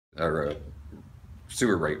or a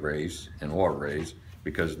sewer rate raise and water raise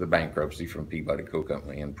because of the bankruptcy from Peabody Co.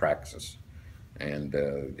 Company and Praxis. And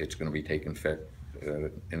it's going to be taking effect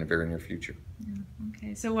in the very near future. Yeah.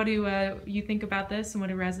 Okay, so what do you think about this, and what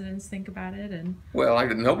do residents think about it? And well,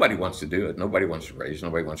 nobody wants to do it. Nobody wants to raise.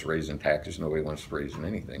 Nobody wants to raise in taxes. Nobody wants to raise in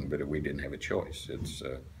anything. But we didn't have a choice. It's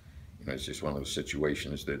it's just one of those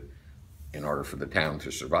situations that, in order for the town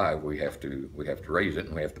to survive, we have to raise it,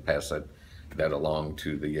 and we have to pass that along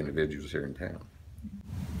to the individuals here in town.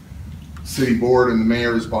 City board and the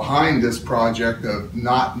mayor is behind this project of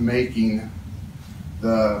not making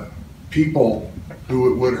the people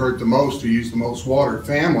who it would hurt the most, who use the most water,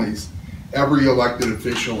 families, every elected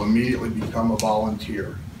official immediately become a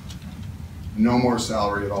volunteer. No more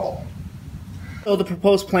salary at all. So the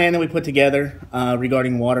proposed plan that we put together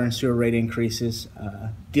regarding water and sewer rate increases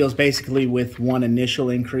deals basically with one initial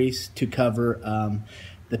increase to cover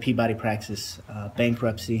the Peabody Praxis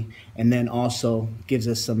bankruptcy, and then also gives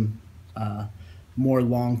us some more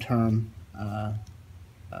long-term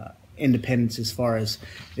independence as far as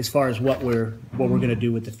what we're going to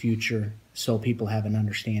do with the future, so people have an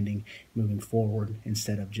understanding moving forward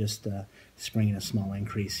instead of just springing a small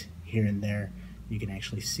increase here and there. You can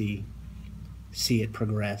actually see it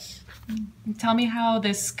progress. Tell me how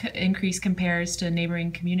this increase compares to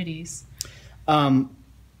neighboring communities.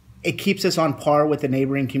 It keeps us on par with the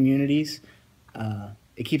neighboring communities.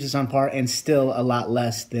 It keeps us on par, and still a lot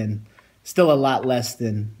less than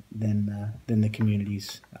the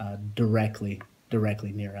communities directly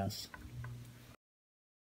near us.